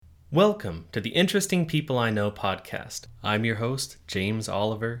Welcome to the Interesting People I Know podcast. I'm your host, James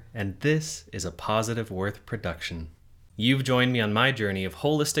Oliver, and this is a Positive Worth production. You've joined me on my journey of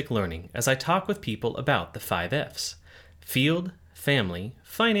holistic learning as I talk with people about the 5 F's: field, family,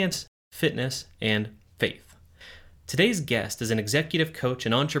 finance, fitness, and faith. Today's guest is an executive coach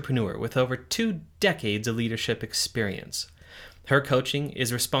and entrepreneur with over 2 decades of leadership experience. Her coaching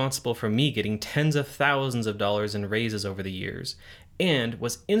is responsible for me getting tens of thousands of dollars in raises over the years, and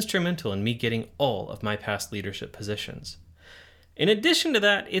was instrumental in me getting all of my past leadership positions. In addition to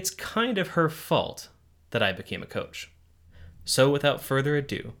that, it's kind of her fault that I became a coach. So without further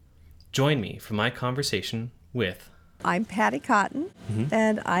ado, join me for my conversation with... I'm Patti Cotton,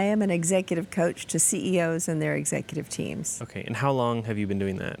 and I am an executive coach to CEOs and their executive teams. Okay, and how long have you been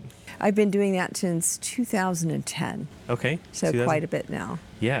doing that? I've been doing that since 2010. Okay. So quite a bit now.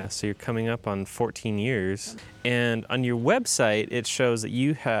 Yeah, so you're coming up on 14 years. And on your website, it shows that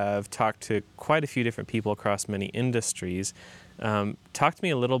you have talked to quite a few different people across many industries. Talk to me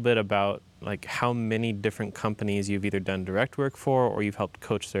a little bit about how many different companies you've either done direct work for or you've helped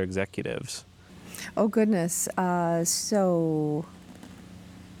coach their executives. Oh, goodness. So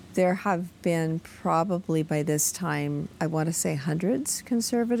there have been probably by this time, I want to say hundreds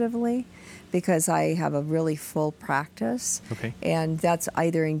conservatively, because I have a really full practice. Okay. And that's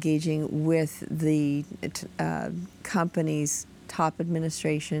either engaging with the company's top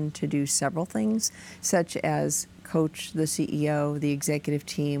administration to do several things, such as coach the CEO, the executive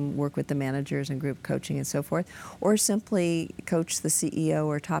team, work with the managers and group coaching and so forth, or simply coach the CEO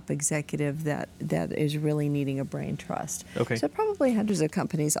or top executive that is really needing a brain trust. Okay. So probably hundreds of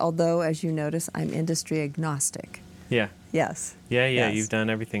companies, although, as you notice, I'm industry agnostic. Yeah. Yes. Yeah, Yes. You've done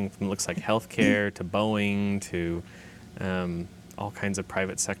everything from looks like healthcare to Boeing to all kinds of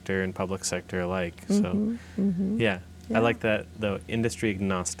private sector and public sector alike. So, yeah. I like that, though, industry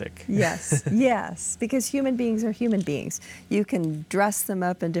agnostic. Yes, yes, because human beings are human beings. You can dress them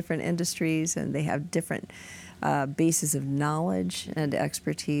up in different industries, and they have different bases of knowledge and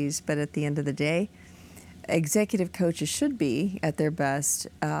expertise, but at the end of the day, executive coaches should be, at their best,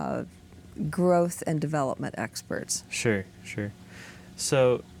 growth and development experts. Sure.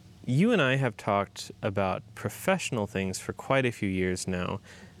 So you and I have talked about professional things for quite a few years now.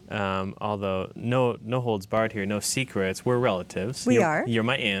 Although no holds barred here, no secrets. We're relatives. We are. You're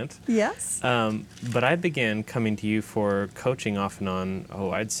my aunt. Yes. But I began coming to you for coaching off and on,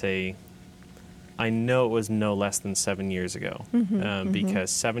 I'd say, I know it was no less than 7 years ago.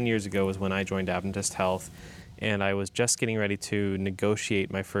 Because 7 years ago was when I joined Adventist Health, and I was just getting ready to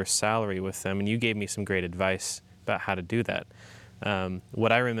negotiate my first salary with them, and you gave me some great advice about how to do that.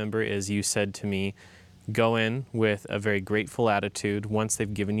 What I remember is you said to me, go in with a very grateful attitude once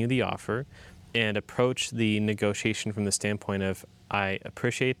they've given you the offer, and approach the negotiation from the standpoint of, I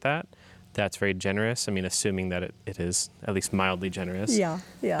appreciate that. That's very generous. I mean, assuming that it is at least mildly generous. Yeah.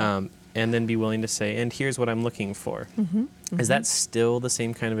 And then be willing to say, and here's what I'm looking for. Is that still the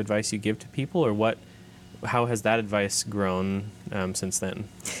same kind of advice you give to people, or how has that advice grown since then?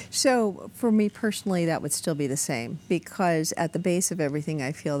 So for me personally, that would still be the same, because at the base of everything,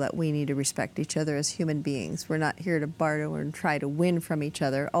 I feel that we need to respect each other as human beings. We're not here to barter and try to win from each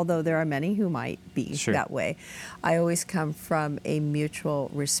other, although there are many who might be that way. I always come from a mutual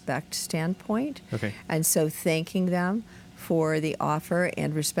respect standpoint. Okay. And so thanking them for the offer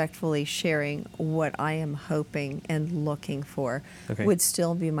and respectfully sharing what I am hoping and looking for would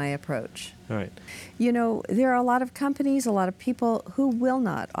still be my approach. All right. You know, there are a lot of companies, a lot of people who will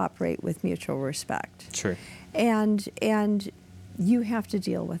not operate with mutual respect. Sure. And you have to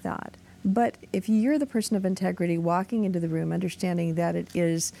deal with that. But if you're the person of integrity walking into the room, understanding that it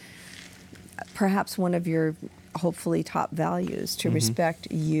is perhaps one of your hopefully top values to respect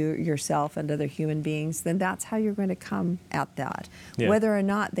yourself and other human beings, then that's how you're going to come at that. Yeah. Whether or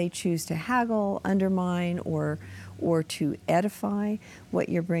not they choose to haggle, undermine, or to edify what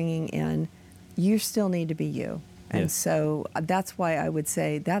you're bringing in, you still need to be you. And so that's why I would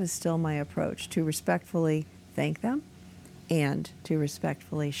say that is still my approach, to respectfully thank them and to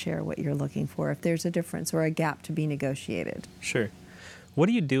respectfully share what you're looking for if there's a difference or a gap to be negotiated. Sure. What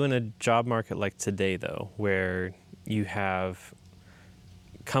do you do in a job market like today, though, where you have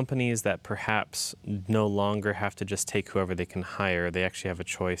companies that perhaps no longer have to just take whoever they can hire? They actually have a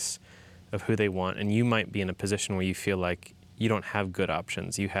choice of who they want, and you might be in a position where you feel like you don't have good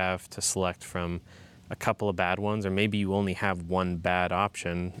options. You have to select from a couple of bad ones, or maybe you only have one bad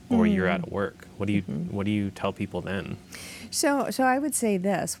option, or you're out of work. What do you tell people then? So I would say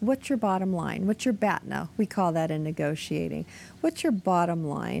this: what's your bottom line? What's your BATNA? We call that in negotiating. What's your bottom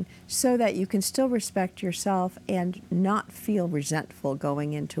line, so that you can still respect yourself and not feel resentful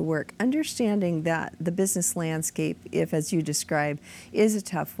going into work? Understanding that the business landscape, if as you described, is a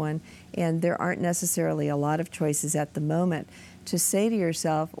tough one, and there aren't necessarily a lot of choices at the moment. To say to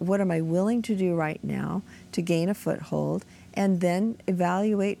yourself, what am I willing to do right now to gain a foothold, and then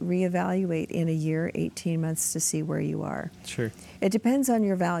reevaluate in a year, 18 months to see where you are. Sure. It depends on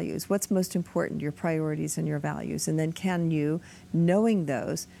your values. What's most important, your priorities and your values. And then can you, knowing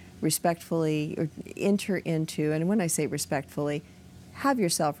those, respectfully enter into, and when I say respectfully, have your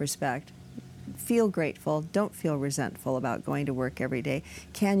self-respect, feel grateful, don't feel resentful about going to work every day.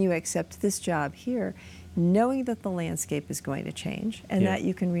 Can you accept this job here, knowing that the landscape is going to change and that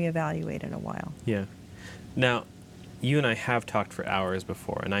you can reevaluate in a while? Yeah. Now, you and I have talked for hours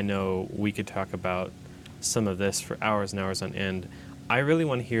before, and I know we could talk about some of this for hours and hours on end. I really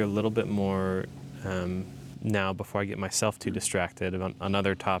want to hear a little bit more now, before I get myself too distracted on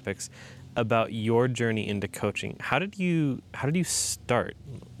other topics, about your journey into coaching. How did you start?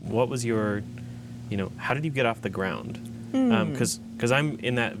 What was your, how did you get off the ground? Because I'm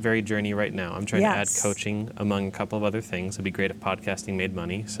in that very journey right now. I'm trying to add coaching among a couple of other things. It'd be great if podcasting made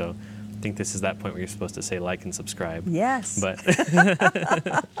money. So I think this is that point where you're supposed to say like and subscribe. Yes.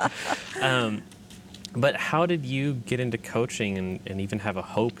 But how did you get into coaching and even have a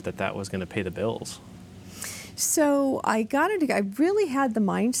hope that was going to pay the bills? So I really had the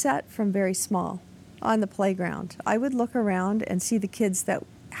mindset from very small on the playground. I would look around and see the kids that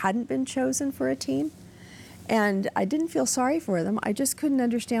hadn't been chosen for a team, and I didn't feel sorry for them. I just couldn't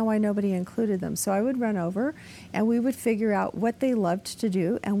understand why nobody included them. So I would run over and we would figure out what they loved to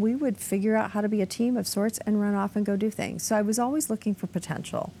do, and we would figure out how to be a team of sorts and run off and go do things. So I was always looking for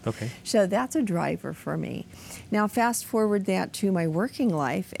potential. Okay. So that's a driver for me. Now fast forward that to my working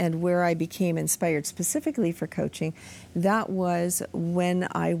life and where I became inspired specifically for coaching. That was when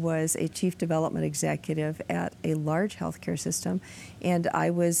I was a chief development executive at a large healthcare system, and I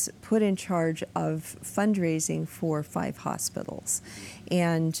was put in charge of fundraising for 5 hospitals.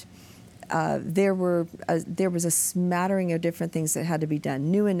 And there was a smattering of different things that had to be done: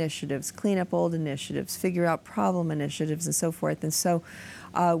 new initiatives, clean up old initiatives, figure out problem initiatives, and so forth. And so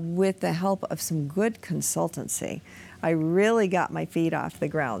with the help of some good consultancy, I really got my feet off the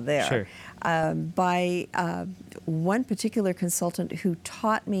ground there. Sure. By one particular consultant who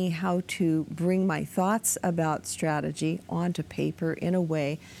taught me how to bring my thoughts about strategy onto paper in a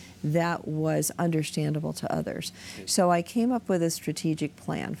way that was understandable to others. So I came up with a strategic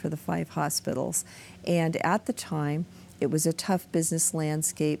plan for the 5 hospitals, and at the time, it was a tough business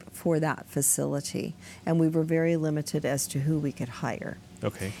landscape for that facility, and we were very limited as to who we could hire.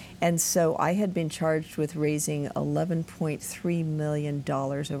 Okay. And so I had been charged with raising $11.3 million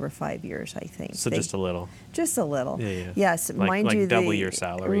over 5 years, I think. So just a little. Just a little. Yeah. Yes, mind you. Double your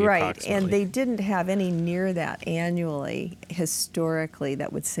salary, right, approximately. and they didn't have any near that annually, historically,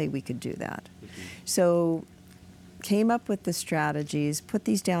 that would say we could do that. Mm-hmm. So came up with the strategies, put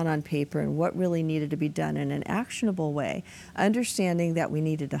these down on paper and what really needed to be done in an actionable way, understanding that we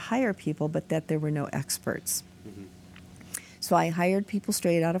needed to hire people, but that there were no experts. Mm-hmm. So I hired people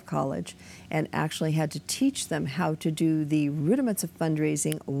straight out of college and actually had to teach them how to do the rudiments of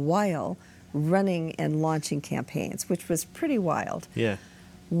fundraising while running and launching campaigns, which was pretty wild. Yeah.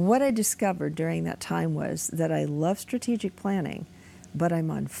 What I discovered during that time was that I love strategic planning, but I'm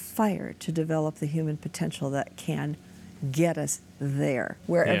on fire to develop the human potential that can get us there,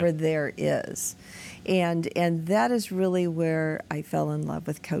 wherever there is. And that is really where I fell in love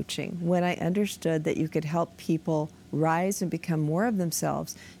with coaching, when I understood that you could help people rise and become more of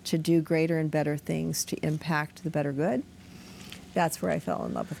themselves to do greater and better things to impact the better good. That's where I fell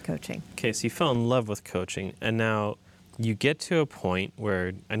in love with coaching. Okay, so you fell in love with coaching, and now you get to a point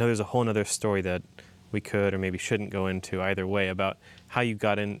where I know there's a whole other story that we could or maybe shouldn't go into either way about how you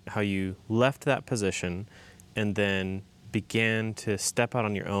got in, how you left that position and then began to step out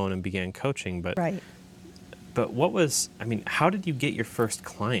on your own and began coaching. But right. But how did you get your first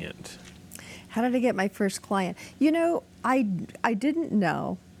client? How did I get my first client? I didn't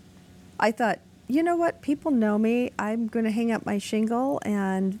know. I thought, you know what, people know me. I'm going to hang up my shingle,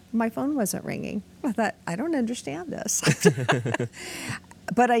 and my phone wasn't ringing. I thought, I don't understand this.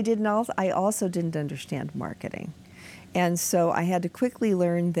 But I also didn't understand marketing. And so I had to quickly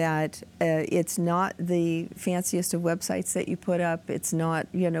learn that it's not the fanciest of websites that you put up. It's not,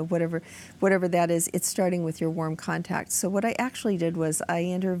 whatever that is. It's starting with your warm contacts. So what I actually did was I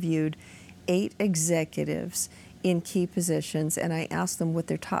interviewed 8 executives in key positions, and I asked them what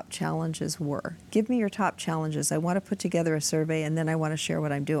their top challenges were. Give me your top challenges. I want to put together a survey, and then I want to share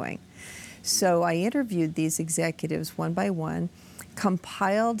what I'm doing. So I interviewed these executives one by one,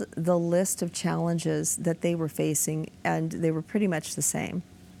 compiled the list of challenges that they were facing, and they were pretty much the same.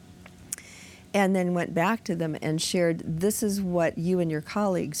 And then went back to them and shared, this is what you and your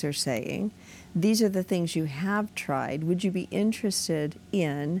colleagues are saying. These are the things you have tried. Would you be interested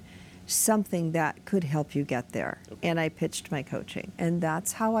in something that could help you get there? And I pitched my coaching. And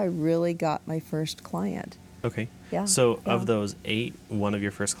that's how I really got my first client. Okay. Yeah. So yeah. of those 8, one of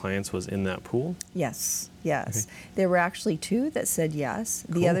your first clients was in that pool? Yes, yes. Okay. There were actually 2 that said yes.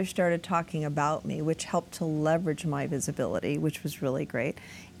 Cool. The other started talking about me, which helped to leverage my visibility, which was really great,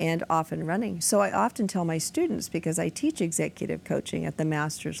 and off and running. So I often tell my students, because I teach executive coaching at the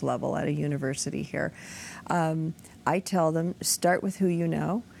master's level at a university here, I tell them, start with who you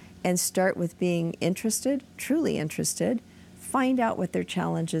know, and start with being interested, truly interested. Find out what their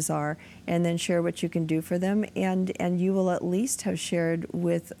challenges are, and then share what you can do for them, and you will at least have shared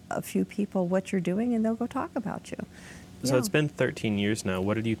with a few people what you're doing, and they'll go talk about you. So it's been 13 years now.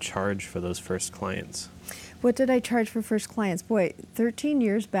 What did you charge for those first clients? What did I charge for first clients? Boy, 13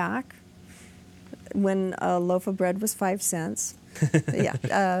 years back, when a loaf of bread was 5 cents.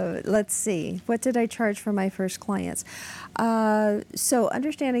 Let's see. What did I charge for my first clients? So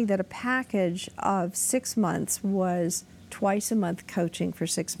understanding that a package of 6 months was twice a month coaching for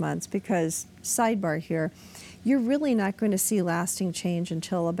 6 months, because, sidebar here, you're really not going to see lasting change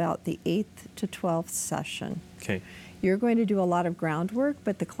until about the 8th to 12th session. Okay. You're going to do a lot of groundwork,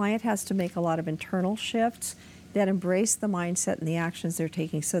 but the client has to make a lot of internal shifts that embrace the mindset and the actions they're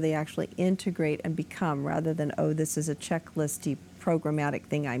taking, so they actually integrate and become, rather than, oh, this is a checklisty programmatic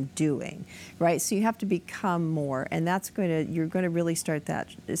thing I'm doing, right? So you have to become more, and you're going to really start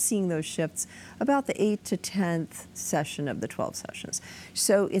seeing those shifts about the 8th to 10th session of the 12 sessions.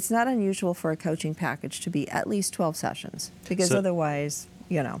 So it's not unusual for a coaching package to be at least 12 sessions, because otherwise,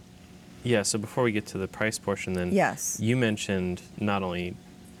 Yeah, so before we get to the price portion then, yes, you mentioned not only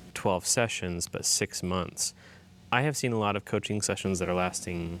 12 sessions, but 6 months. I have seen a lot of coaching sessions that are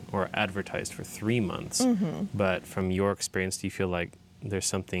lasting or advertised for 3 months, but from your experience, do you feel like there's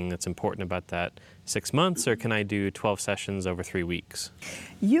something that's important about that 6 months, or can I do 12 sessions over 3 weeks?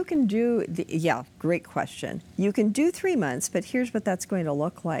 You can do, great question. You can do 3 months, but here's what that's going to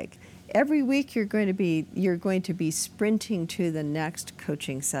look like. Every week you're going to be sprinting to the next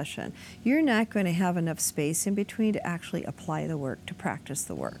coaching session. You're not going to have enough space in between to actually apply the work, to practice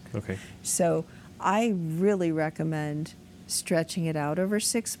the work. Okay. So I really recommend stretching it out over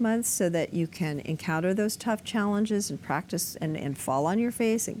 6 months so that you can encounter those tough challenges and practice and fall on your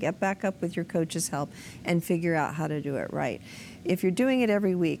face and get back up with your coach's help and figure out how to do it right. If you're doing it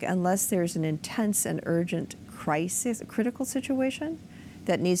every week, unless there's an intense and urgent critical situation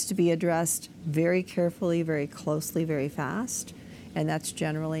that needs to be addressed very carefully, very closely, very fast, and that's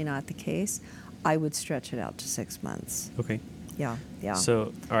generally not the case, I would stretch it out to 6 months. Okay. Yeah.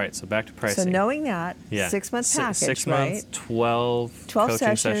 So, all right, so back to pricing. So knowing that, 6 month package, 6 right? months, 12 12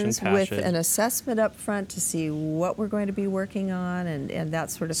 coaching sessions package. with an assessment up front to see what we're going to be working on and that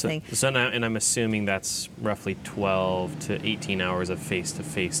sort of thing. So now, and I'm assuming that's roughly 12 to 18 hours of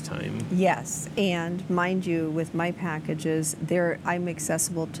face-to-face time. Yes, and mind you, with my packages, I'm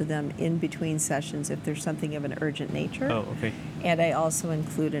accessible to them in between sessions if there's something of an urgent nature. Oh, okay. And I also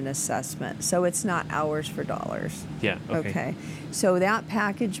include an assessment. So it's not hours for dollars. Yeah, okay. So that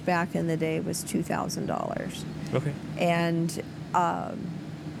package back in the day was $2,000. Okay. And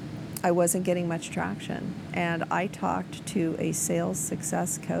I wasn't getting much traction. And I talked to a sales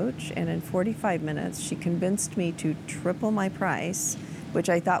success coach, and in 45 minutes, she convinced me to triple my price, which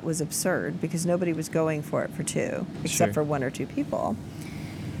I thought was absurd because nobody was going for it for 2, except for 1 or 2 people.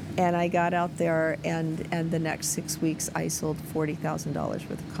 And I got out there, and the next 6 weeks, I sold $40,000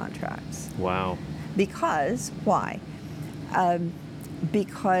 worth of contracts. Wow. Because, why?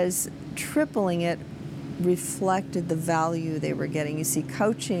 Because tripling it reflected the value they were getting. You see,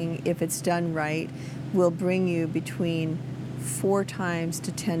 coaching, if it's done right, will bring you between 4 times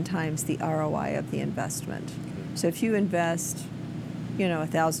to 10 times the ROI of the investment. So if you invest,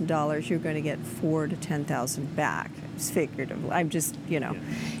 $1,000, you're going to get $4,000 to $10,000 back. It's figurative. I'm just, Yeah.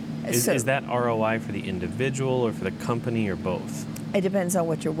 Is that ROI for the individual or for the company or both? It depends on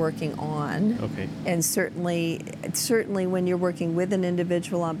what you're working on. Okay. And certainly when you're working with an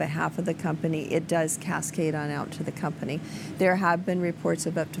individual on behalf of the company, it does cascade on out to the company. There have been reports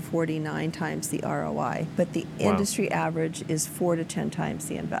of up to 49 times the ROI, but the industry average is 4 to 10 times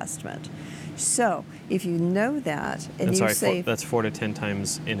the investment. So if you know that, and you say that's 4 to 10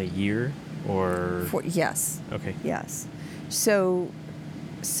 times in a year. or? Yes. Okay. Yes. So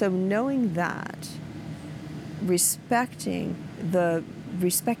knowing that, respecting the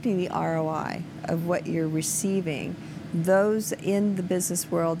ROI of what you're receiving, those in the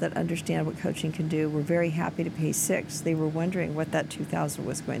business world that understand what coaching can do were very happy to pay $6,000. They were wondering what that $2,000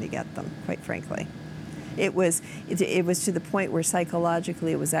 was going to get them, quite frankly. It was to the point where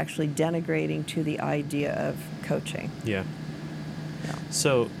psychologically it was actually denigrating to the idea of coaching. Yeah. Yeah.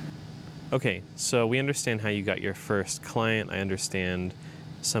 So, okay, so we understand how you got your first client. I understand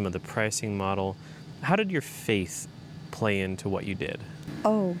some of the pricing model. How did your faith play into what you did?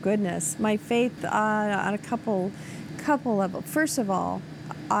 Oh goodness, my faith on a couple levels. First of all,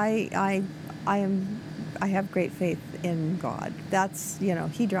 I have great faith in God. That's,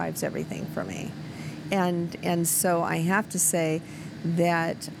 He drives everything for me, and so I have to say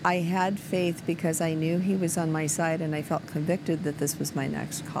that I had faith because I knew He was on my side, and I felt convicted that this was my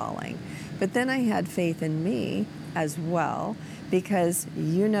next calling. But then I had faith in me as well, because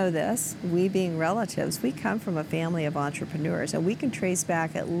this, we being relatives, we come from a family of entrepreneurs, and we can trace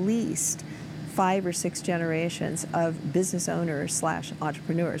back at least 5 or 6 generations of business owners /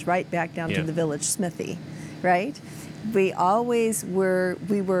 entrepreneurs, right back down to the village smithy, right? We always were,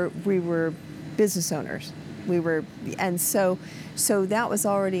 we were business owners. And so that was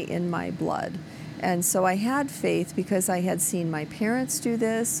already in my blood. And so I had faith because I had seen my parents do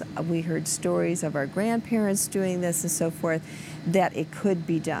this. We heard stories of our grandparents doing this and so forth, that it could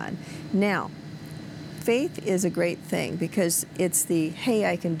be done. Now, faith is a great thing because it's the, hey,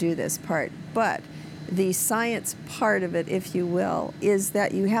 I can do this part. But the science part of it, if you will, is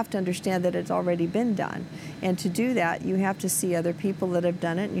that you have to understand that it's already been done. And to do that, you have to see other people that have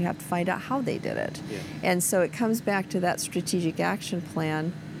done it, and you have to find out how they did it. Yeah. And so it comes back to that strategic action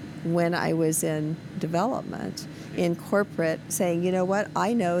plan when I was in development, in corporate, saying, you know what,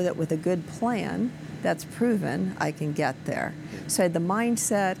 I know that with a good plan that's proven, I can get there. So I had the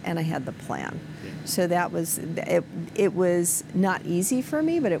mindset and I had the plan. So that was, it was not easy for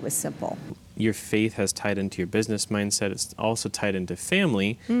me, but it was simple. Your faith has tied into your business mindset. It's also tied into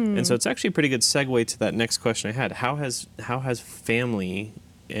family. And so it's actually a pretty good segue to that next question I had. How has family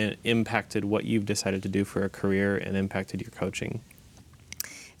impacted what you've decided to do for a career and impacted your coaching?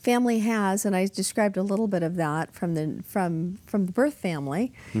 Family has, and I described a little bit of that from the birth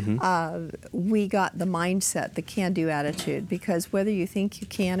family. We got the mindset, the can-do attitude, because whether you think you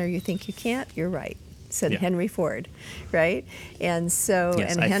can or you think you can't, you're right, said Henry Ford, right? And so,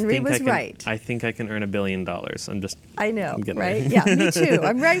 yes, and Henry was right. I think I can earn $1 billion. I know, I'm right? Yeah, me too.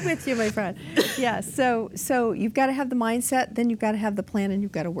 I'm right with you, my friend. Yeah, so you've got to have the mindset, then you've got to have the plan, and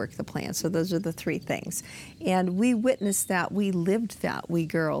you've got to work the plan. So those are the 3 things. And we witnessed that, we lived that, we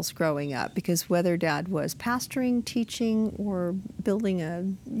girls growing up, because whether Dad was pastoring, teaching, or building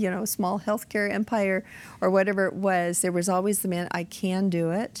a small healthcare empire or whatever it was, there was always the man, I can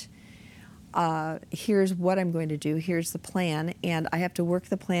do it. Here's what I'm going to do, here's the plan, and I have to work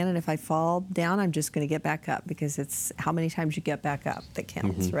the plan, and if I fall down, I'm just going to get back up, because it's how many times you get back up that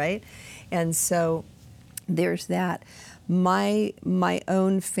counts, right? And so there's that. My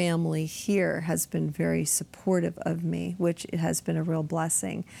own family here has been very supportive of me, which has been a real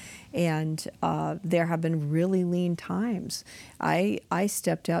blessing. And there have been really lean times. I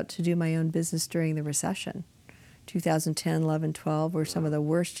stepped out to do my own business during the recession. 2010, 11, 12 were some of the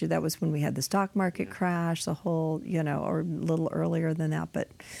worst. That was when we had the stock market crash, the whole, or a little earlier than that. But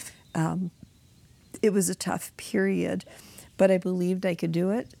it was a tough period. But I believed I could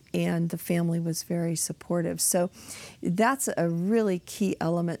do it, and the family was very supportive. So that's a really key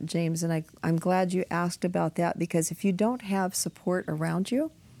element, James, and I'm glad you asked about that, because if you don't have support around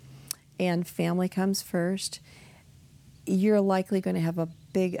you and family comes first, you're likely going to have a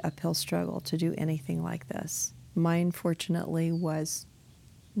big uphill struggle to do anything like this. Mine, fortunately,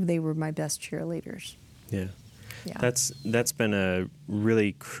 they were my best cheerleaders. Yeah. That's been a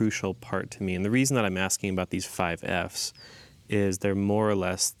really crucial part to me. And the reason that I'm asking about these 5 F's is they're more or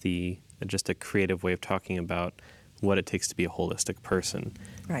less just a creative way of talking about what it takes to be a holistic person.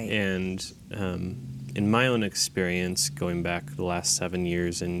 Right. And in my own experience, going back the last 7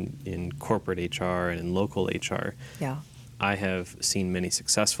 years in corporate HR and in local HR, I have seen many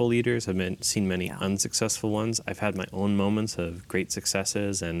successful leaders. I've seen many unsuccessful ones. I've had my own moments of great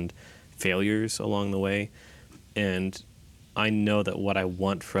successes and failures along the way. And I know that what I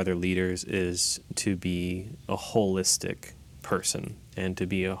want for other leaders is to be a holistic person and to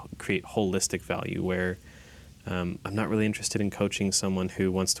create holistic value, where I'm not really interested in coaching someone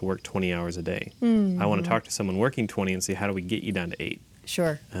who wants to work 20 hours a day. I want to talk to someone working 20 and say, how do we get you down to 8?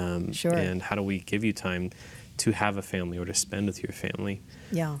 Sure. And how do we give you time to have a family or to spend with your family.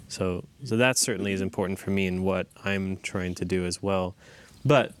 Yeah. So that certainly is important for me and what I'm trying to do as well.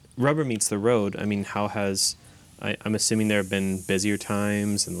 But rubber meets the road. I mean, I'm assuming there have been busier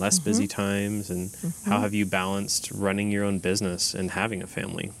times and less busy times, and how have you balanced running your own business and having a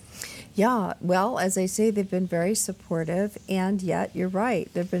family? Yeah, well, as I say, they've been very supportive, and yet you're right,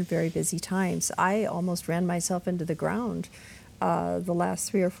 there have been very busy times. I almost ran myself into the ground the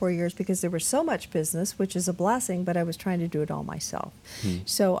last 3 or 4 years because there was so much business, which is a blessing, but I was trying to do it all myself.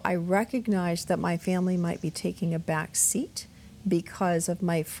 So I recognized that my family might be taking a back seat because of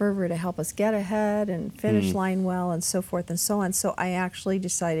my fervor to help us get ahead and finish line well and so forth and so on. So I actually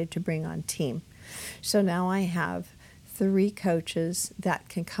decided to bring on team. So now I have 3 coaches that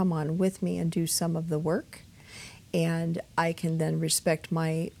can come on with me and do some of the work, and I can then respect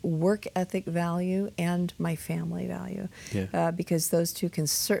my work ethic value and my family value, because those two can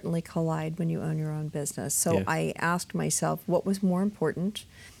certainly collide when you own your own business. So I asked myself what was more important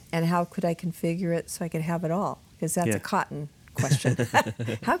and how could I configure it so I could have it all, because that's a cotton question.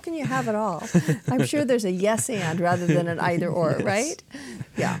 How can you have it all? I'm sure there's a yes and rather than an either or, right?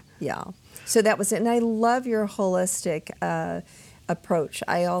 Yeah. So that was it. And I love your holistic approach.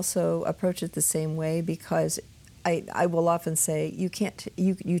 I also approach it the same way because I will often say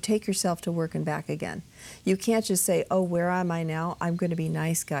you take yourself to work and back again. You can't just say, oh, where am I now? I'm going to be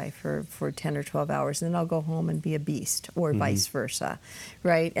nice guy for 10 or 12 hours, and then I'll go home and be a beast, or vice versa,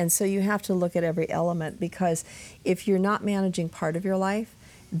 right? And so you have to look at every element, because if you're not managing part of your life,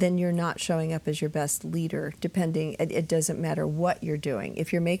 then you're not showing up as your best leader, it doesn't matter what you're doing.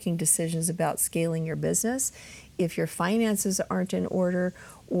 If you're making decisions about scaling your business, if your finances aren't in order,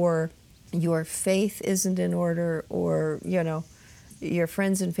 or your faith isn't in order, or, your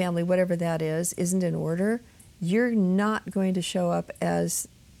friends and family, whatever that is, isn't in order, you're not going to show up as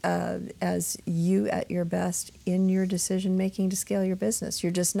you at your best in your decision making to scale your business.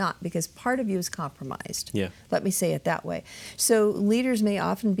 You're just not, because part of you is compromised. Yeah. Let me say it that way. So leaders may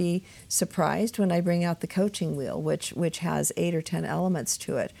often be surprised when I bring out the coaching wheel, which has 8 or 10 elements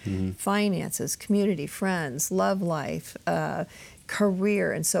to it. Finances, community, friends, love life,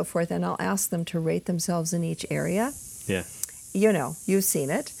 career, and so forth. And I'll ask them to rate themselves in each area. Yeah. You've seen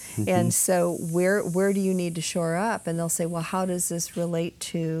it. And so where do you need to shore up? And they'll say, well, how does this relate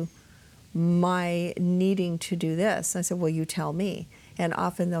to my needing to do this? I said, well, you tell me. And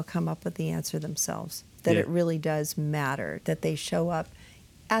often they'll come up with the answer themselves, that it really does matter, that they show up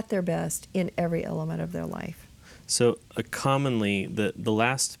at their best in every element of their life. So commonly, the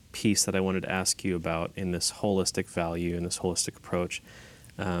last piece that I wanted to ask you about in this holistic value and this holistic approach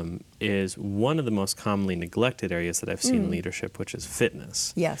is one of the most commonly neglected areas that I've seen in leadership, which is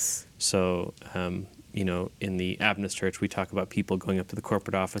fitness. Yes. So, in the Adventist Church, we talk about people going up to the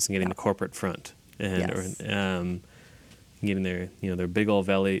corporate office and getting the corporate front, and getting their big old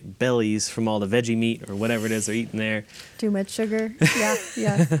bellies from all the veggie meat or whatever it is they're eating there. Too much sugar?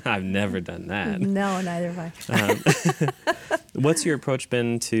 Yeah. I've never done that. No, neither have I. What's your approach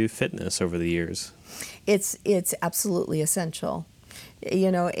been to fitness over the years? It's absolutely essential.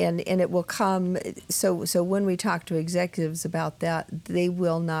 And it will come, so when we talk to executives about that, they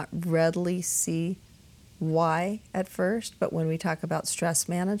will not readily see why at first, but when we talk about stress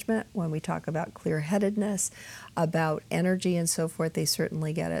management, when we talk about clear-headedness, about energy and so forth, they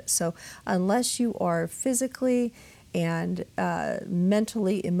certainly get it. So unless you are physically and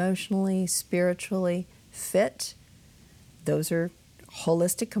mentally, emotionally, spiritually fit, those are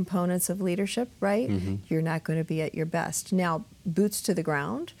holistic components of leadership, right? You're not going to be at your best. Now, boots to the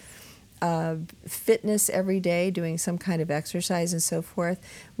ground, fitness every day, doing some kind of exercise and so forth,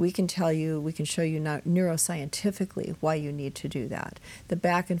 we can show you neuroscientifically why you need to do that. The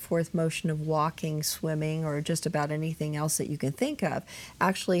back and forth motion of walking, swimming, or just about anything else that you can think of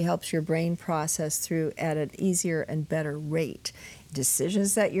actually helps your brain process through at an easier and better rate.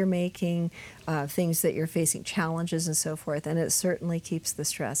 Decisions that you're making, things that you're facing, challenges and so forth, and it certainly keeps the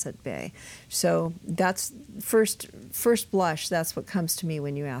stress at bay. So that's first blush, that's what comes to me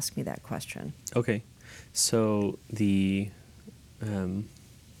when you ask me that question. Okay, so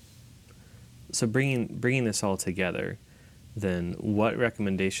so bringing this all together, then what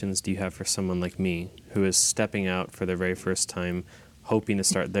recommendations do you have for someone like me who is stepping out for their very first time, hoping to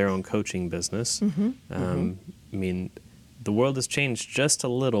start their own coaching business? I mean, the world has changed just a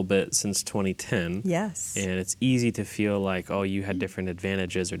little bit since 2010. Yes. And it's easy to feel like, oh, you had different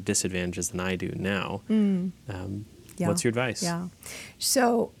advantages or disadvantages than I do now. What's your advice? Yeah.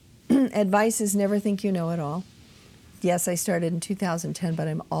 So advice is never think you know it all. Yes, I started in 2010, but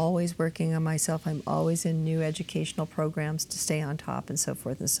I'm always working on myself. I'm always in new educational programs to stay on top and so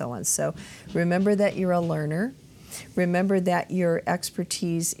forth and so on. So remember that you're a learner. Remember that your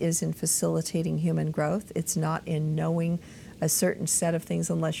expertise is in facilitating human growth. It's not in knowing a certain set of things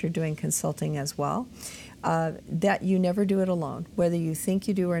unless you're doing consulting as well. That you never do it alone. Whether you think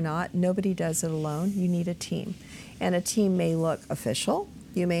you do or not, nobody does it alone. You need a team. And a team may look official.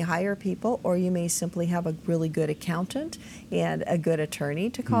 You may hire people, or you may simply have a really good accountant and a good attorney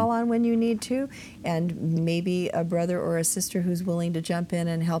to call on when you need to, and maybe a brother or a sister who's willing to jump in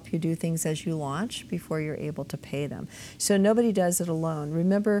and help you do things as you launch before you're able to pay them. So nobody does it alone.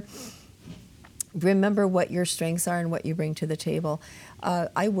 Remember what your strengths are and what you bring to the table.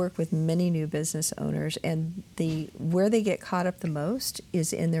 I work with many new business owners, and where they get caught up the most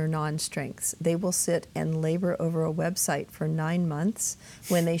is in their non-strengths. They will sit and labor over a website for 9 months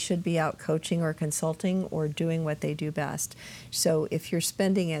when they should be out coaching or consulting or doing what they do best. So if you're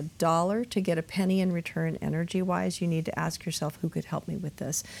spending $1 to get a penny in return energy-wise, you need to ask yourself, who could help me with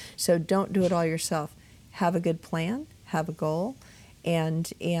this? So don't do it all yourself. Have a good plan, have a goal,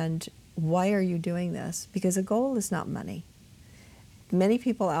 and why are you doing this? Because a goal is not money. Many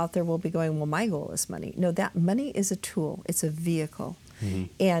people out there will be going, well, my goal is money. No, that money is a tool. It's a vehicle. Mm-hmm.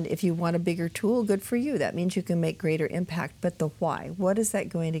 And if you want a bigger tool, good for you. That means you can make greater impact. But the why, what is that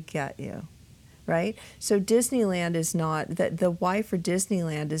going to get you? Right? So Disneyland is not, the why for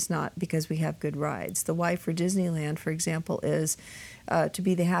Disneyland is not because we have good rides. The why for Disneyland, for example, is to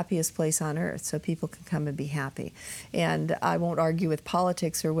be the happiest place on earth so people can come and be happy. And I won't argue with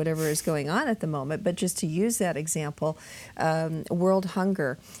politics or whatever is going on at the moment, but just to use that example, world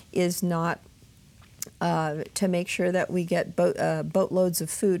hunger is not to make sure that we get boatloads of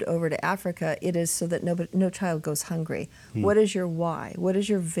food over to Africa. It is so that no child goes hungry. What is your why? What is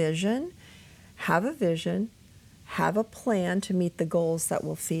your vision? Have a vision, have a plan to meet the goals that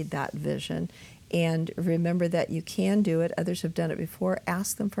will feed that vision, and remember that you can do it. Others have done it before.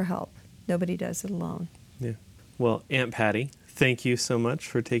 Ask them for help. Nobody does it alone. Yeah. Well, Aunt Patti, thank you so much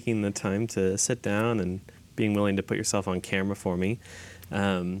for taking the time to sit down and being willing to put yourself on camera for me.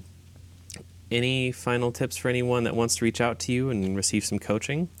 Any final tips for anyone that wants to reach out to you and receive some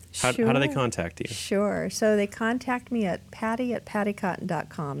coaching? How do they contact you? Sure. So they contact me at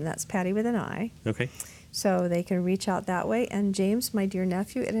Patti@patticotton.com. That's Patti with an I. Okay. So they can reach out that way. And James, my dear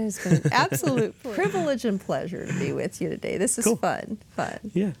nephew, it has been an absolute privilege and pleasure to be with you today. This is fun.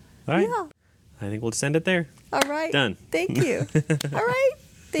 Yeah. All right. Yeah. I think we'll just end it there. All right. Done. Thank you. All right.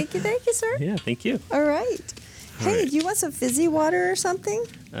 Thank you, sir. Yeah, thank you. All right. Hey, do you want some fizzy water or something?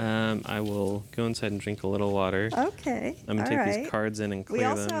 I will go inside and drink a little water. Okay. I'm going to take these cards in and clear them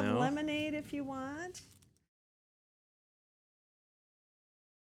now. We also have lemonade if you want.